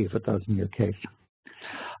nights to see if it does in your case.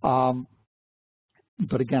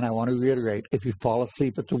 But again, I want to reiterate, if you fall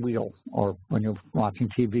asleep at the wheel or when you're watching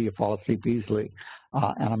TV, you fall asleep easily.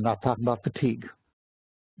 And I'm not talking about fatigue.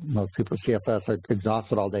 Most people with CFS are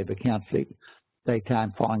exhausted all day, but can't sleep.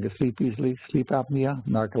 Daytime falling asleep easily, sleep apnea,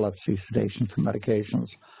 narcolepsy, sedation from medications.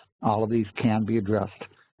 All of these can be addressed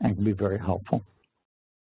and can be very helpful.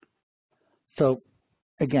 So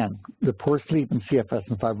again, the poor sleep in CFS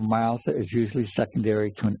and fibromyalgia is usually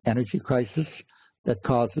secondary to an energy crisis that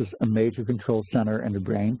causes a major control center in the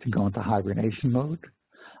brain to go into hibernation mode.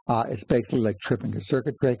 It's basically like tripping a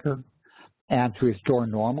circuit breaker. And to restore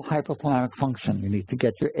normal hypothalamic function, you need to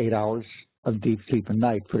get your 8 hours of deep sleep a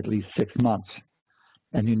night for at least 6 months.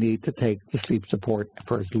 And you need to take the sleep support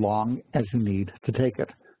for as long as you need to take it.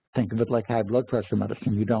 Think of it like high blood pressure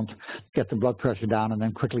medicine. You don't get the blood pressure down and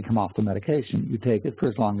then quickly come off the medication. You take it for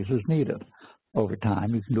as long as is needed. Over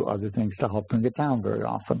time, you can do other things to help bring it down very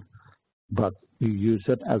often, but you use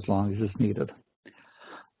it as long as it's needed.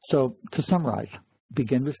 So to summarize,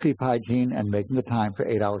 begin with sleep hygiene and making the time for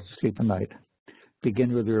 8 hours of sleep a night.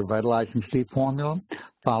 Begin with the revitalizing sleep formula,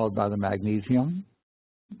 followed by the magnesium,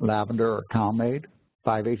 lavender or calmade,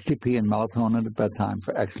 5-HTP, and melatonin at bedtime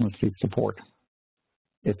for excellent sleep support.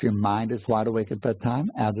 If your mind is wide awake at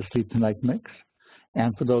bedtime, add the sleep tonight mix.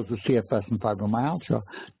 And for those with CFS and fibromyalgia,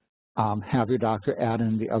 have your doctor add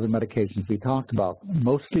in the other medications we talked about.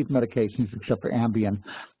 Most sleep medications, except for Ambien,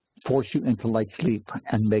 force you into light sleep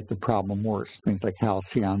and make the problem worse. Things like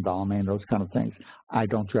Halcion, Dalmane, those kind of things. I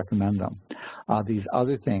don't recommend them. These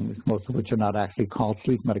other things, most of which are not actually called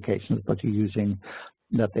sleep medications, but you're using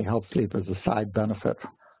that they help sleep as a side benefit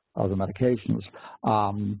of the medications,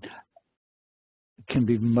 can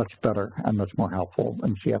be much better and much more helpful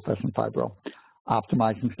in CFS and fibro.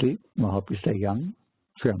 Optimizing sleep will help you stay young,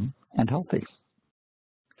 trim, and healthy.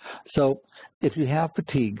 So if you have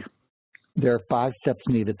fatigue, there are 5 steps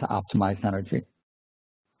needed to optimize energy.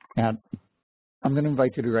 And I'm going to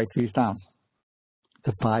invite you to write these down.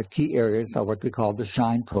 The 5 key areas are what we call the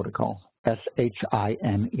SHINE protocol,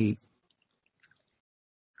 S-H-I-N-E.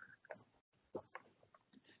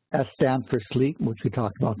 S stands for sleep, which we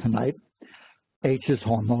talked about tonight. H is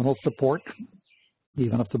hormonal support,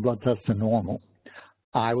 even if the blood tests are normal.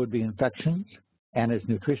 I would be infections, N is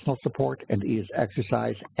nutritional support, and E is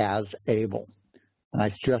exercise as able. And I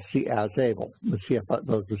stress the as able,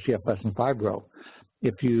 those with CFS and fibro.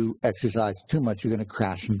 If you exercise too much, you're going to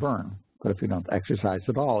crash and burn. But if you don't exercise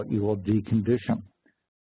at all, you will decondition.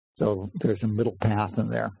 So there's a middle path in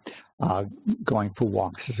there. Going for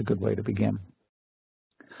walks is a good way to begin.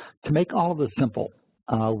 To make all of this simple,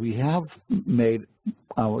 we have made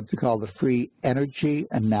what we call the free energy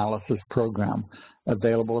analysis program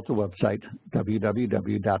available at the website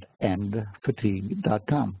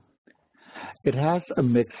www.endfatigue.com. It has a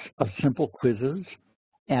mix of simple quizzes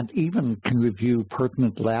and even can review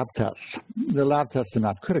pertinent lab tests. The lab tests are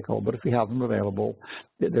not critical, but if you have them available,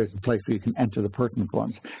 there's a place where you can enter the pertinent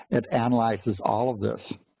ones. It analyzes all of this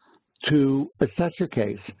to assess your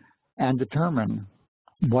case and determine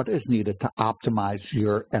what is needed to optimize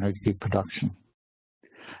your energy production.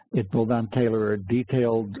 It will then tailor a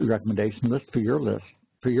detailed recommendation list for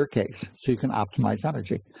your case, so you can optimize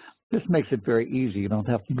energy. This makes it very easy. You don't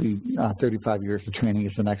have to be 35 years of training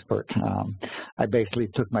as an expert. I basically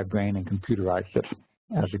took my brain and computerized it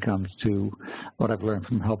as it comes to what I've learned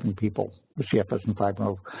from helping people with CFS and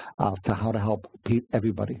fibro to how to help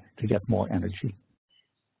everybody to get more energy.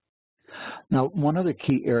 Now, one other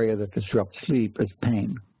key area that disrupts sleep is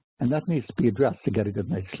pain, and that needs to be addressed to get a good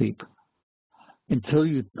night's sleep. Until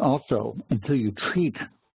you treat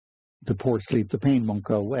the poor sleep, the pain won't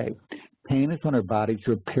go away. Pain is when our body's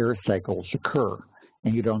repair cycles occur,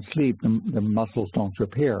 and you don't sleep, the muscles don't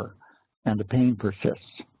repair, and the pain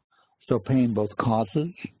persists. So pain both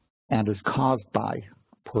causes and is caused by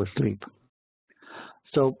poor sleep.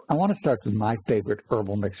 So I want to start with my favorite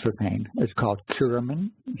herbal mix for pain. It's called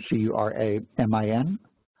Curamin, C-U-R-A-M-I-N.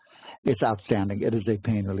 It's outstanding. It is a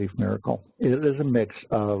pain relief miracle. It is a mix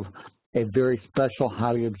of a very special,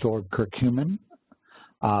 highly absorbed curcumin,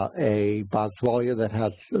 a boswellia that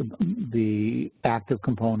has the active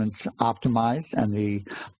components optimized and the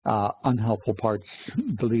unhelpful parts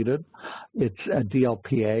deleted. It's a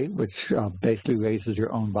DLPA, which basically raises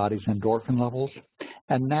your own body's endorphin levels.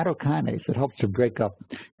 And nattokinase, it helps to break up,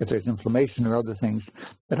 if there's inflammation or other things,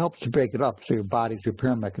 it helps to break it up so your body's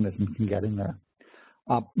repair mechanism can get in there.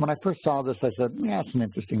 When I first saw this, I said, yeah, it's an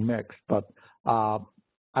interesting mix, but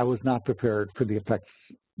I was not prepared for the effects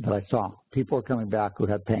that I saw. People were coming back who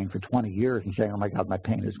had pain for 20 years and saying, oh my God, my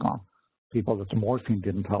pain is gone. People that the morphine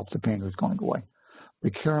didn't help, the pain was going away.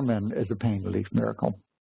 The Curamin is a pain relief miracle.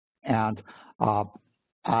 And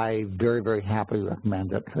I very, very happily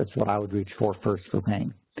recommend it. That's what I would reach for first for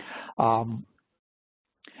pain. I'm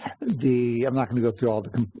not going to go through all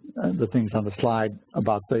the things on the slide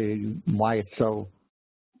about why it's so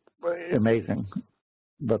amazing,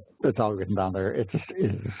 but it's all written down there. It just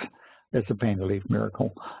is. It's a pain relief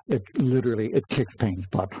miracle. It kicks pain's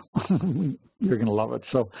butt. You're going to love it.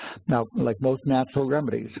 So now, like most natural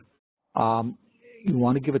remedies, you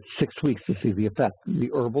want to give it 6 weeks to see the effect.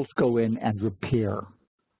 The herbals go in and repair.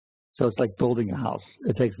 So it's like building a house.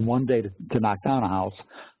 It takes 1 day to knock down a house,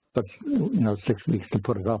 but 6 weeks to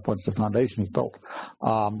put it up once the foundation is built.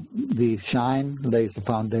 The shine lays the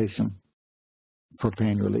foundation for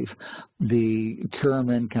pain relief. The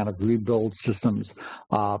Curamin kind of rebuilds systems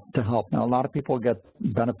to help. Now, a lot of people get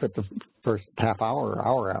benefit the first half hour or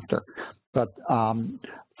hour after, but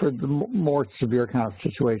for the more severe kind of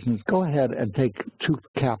situations, go ahead and take 2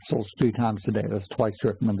 capsules 3 times a day. That's twice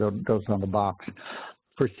recommended dose on the box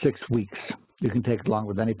for 6 weeks. You can take it along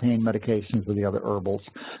with any pain medications or the other herbals.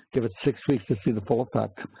 Give it 6 weeks to see the full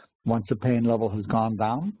effect. Once the pain level has gone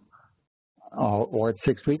down, or at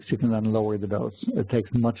 6 weeks, you can then lower the dose. It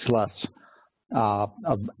takes much less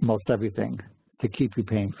of most everything to keep you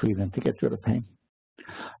pain-free than to get rid of pain.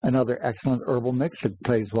 Another excellent herbal mix that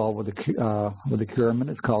plays well with the Curamin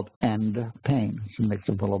is called End Pain. It's a mix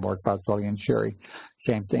of willow bark, boswellia, and sherry.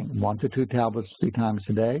 Same thing, 1 to 2 tablets 3 times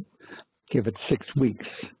a day. Give it 6 weeks,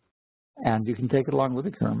 and you can take it along with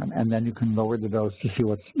the Curamin, and then you can lower the dose to see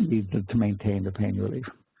what's needed to maintain the pain relief.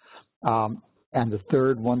 And the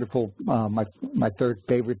third wonderful, my third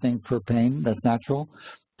favorite thing for pain that's natural,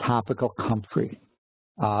 topical comfrey.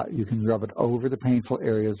 You can rub it over the painful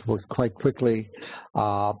areas, works quite quickly.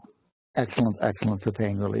 Excellent, excellent for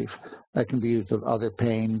pain relief. That can be used with other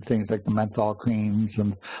pain, things like the menthol creams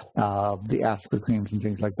and the aspirin creams and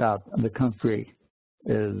things like that. And the comfrey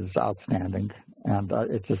is outstanding. And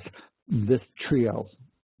it's just, this trio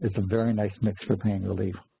is a very nice mix for pain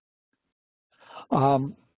relief.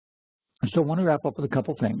 So I want to wrap up with a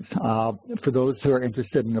couple things. For those who are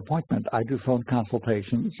interested in an appointment, I do phone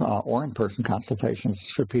consultations or in-person consultations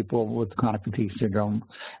for people with chronic fatigue syndrome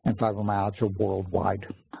and fibromyalgia worldwide.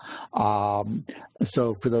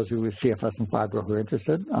 So for those who with CFS and fibro who are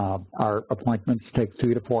interested, our appointments take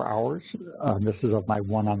 3 to 4 hours. This is of my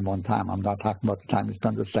one-on-one time. I'm not talking about the time you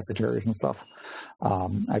spend with secretaries and stuff.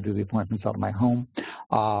 I do the appointments out of my home,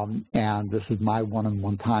 and this is my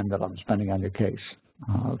one-on-one time that I'm spending on your case.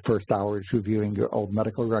 First hour is reviewing your old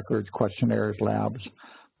medical records, questionnaires, labs.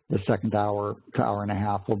 The second hour to hour and a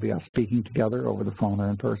half will be us speaking together over the phone or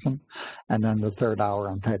in person. And then the third hour,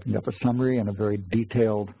 I'm typing up a summary and a very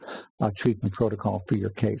detailed treatment protocol for your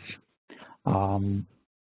case.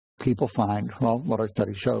 People find, well, what our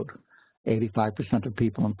study showed, 85% of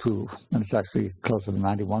people improve, and it's actually closer to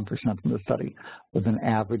 91% in the study, with an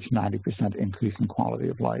average 90% increase in quality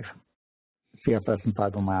of life. CFS and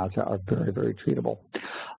fibromyalgia are very, very treatable.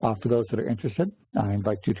 For those that are interested, I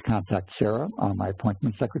invite you to contact Sarah, my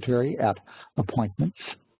appointment secretary, at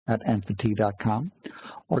appointments@nft.com,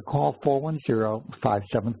 or call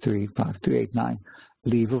 410-573-5389.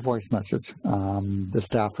 Leave a voice message. The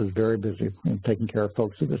staff is very busy, and taking care of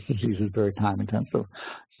folks with this disease is very time intensive.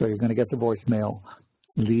 So you're going to get the voicemail,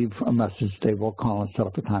 leave a message, they will call and set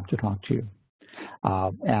up a time to talk to you.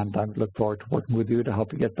 And I look forward to working with you to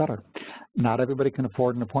help you get better. Not everybody can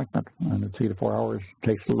afford an appointment, and 3 to 4 hours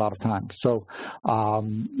takes a lot of time. So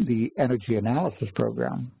the energy analysis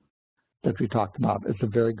program that we talked about is a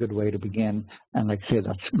very good way to begin. And like I say,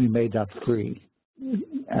 we made that free.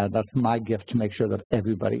 That's my gift to make sure that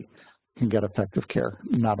everybody can get effective care,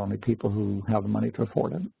 not only people who have the money to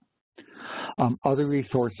afford it. Other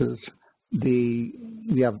resources, we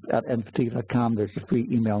have at nft.com, there's a free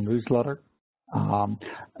email newsletter.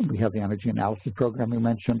 We have the energy analysis program we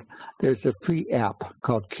mentioned. There's a free app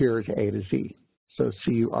called Cures A to Z. So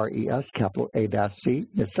C-U-R-E-S, capital A-C.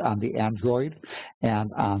 It's on the Android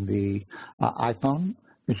and on the iPhone.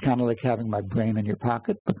 It's kind of like having my brain in your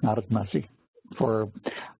pocket, but not as messy. For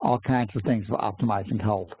all kinds of things for optimizing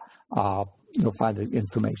health, you'll find the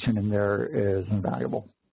information in there is invaluable.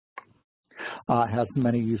 It has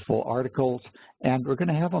many useful articles, and we're going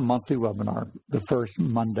to have a monthly webinar the first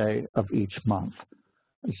Monday of each month.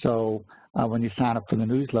 So when you sign up for the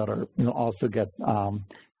newsletter, you'll also get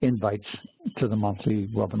invites to the monthly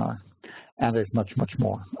webinar, and there's much, much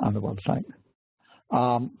more on the website.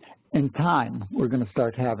 In time, we're going to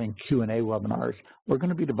start having Q&A webinars. We're going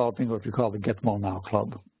to be developing what we call the Get Well Now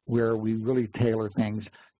Club, where we really tailor things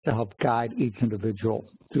to help guide each individual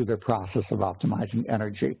through their process of optimizing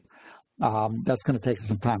energy. That's going to take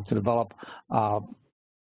some time to develop, but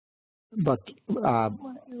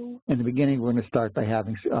in the beginning, we're going to start by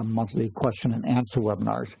having monthly question and answer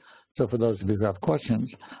webinars. So for those of you who have questions,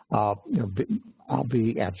 I'll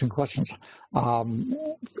be answering questions,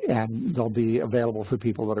 and they'll be available for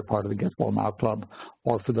people that are part of the Get Well Now Club,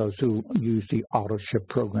 or for those who use the auto ship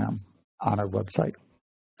program on our website.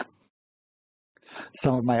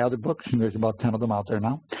 Some of my other books, and there's about 10 of them out there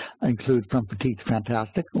now, include From Fatigue to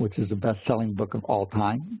Fantastic, which is the best-selling book of all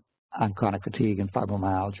time on chronic fatigue and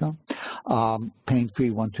fibromyalgia.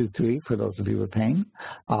 Pain-Free 123 for those of you with pain.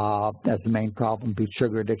 As the main problem, Beat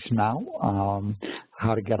Sugar Addiction Now.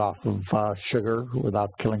 How to get off of sugar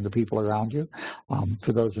without killing the people around you.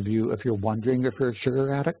 For those of you, if you're wondering if you're a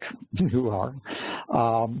sugar addict, you are.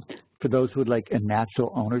 For those who would like a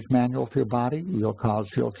natural owner's manual for your body, Real Cause,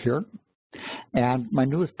 Real Cure. And my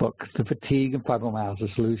newest book, The Fatigue and Fibromyalgia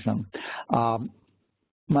Solution.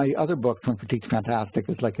 My other book, From Fatigue to Fantastic,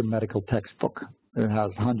 is like a medical textbook. It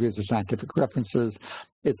has hundreds of scientific references.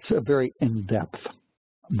 It's a very in-depth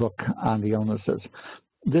book on the illnesses.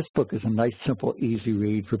 This book is a nice, simple, easy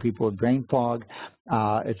read for people with brain fog.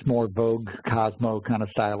 It's more Vogue, Cosmo kind of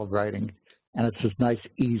style of writing. And it's this nice,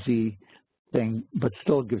 easy thing, but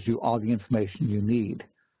still gives you all the information you need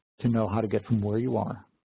to know how to get from where you are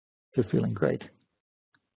to feeling great.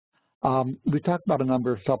 We talked about a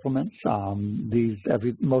number of supplements. Most of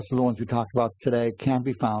the ones we talked about today can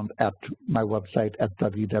be found at my website at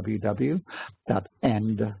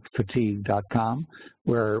www.endfatigue.com,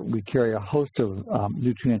 where we carry a host of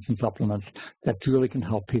nutrients and supplements that really can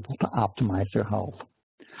help people to optimize their health.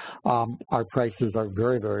 Our prices are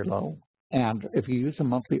very, very low, and if you use a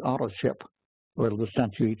monthly auto ship, where it'll be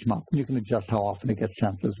sent to you each month, you can adjust how often it gets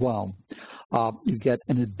sent as well. You get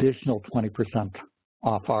an additional 20%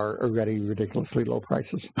 off our already ridiculously low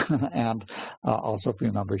prices, and also for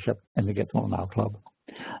your membership in the Get Well Now Club.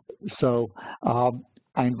 So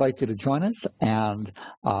I invite you to join us, and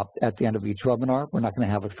at the end of each webinar, we're not going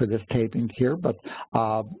to have it for this taping here, but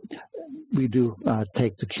we do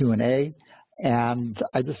take the Q&A, And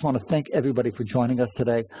I just want to thank everybody for joining us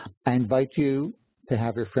today. I invite you to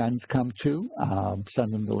have your friends come to,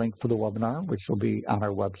 send them the link for the webinar, which will be on our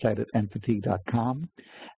website at nfatigue.com.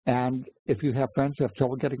 And if you have friends who have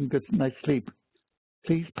trouble getting good night's sleep,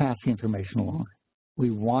 please pass the information along.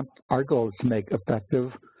 We want, our goal is to make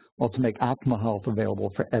to make optimal health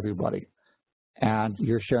available for everybody. And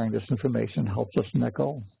your sharing this information helps us in that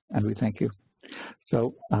goal, and we thank you.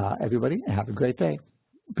 So everybody, have a great day.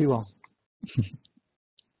 Be well.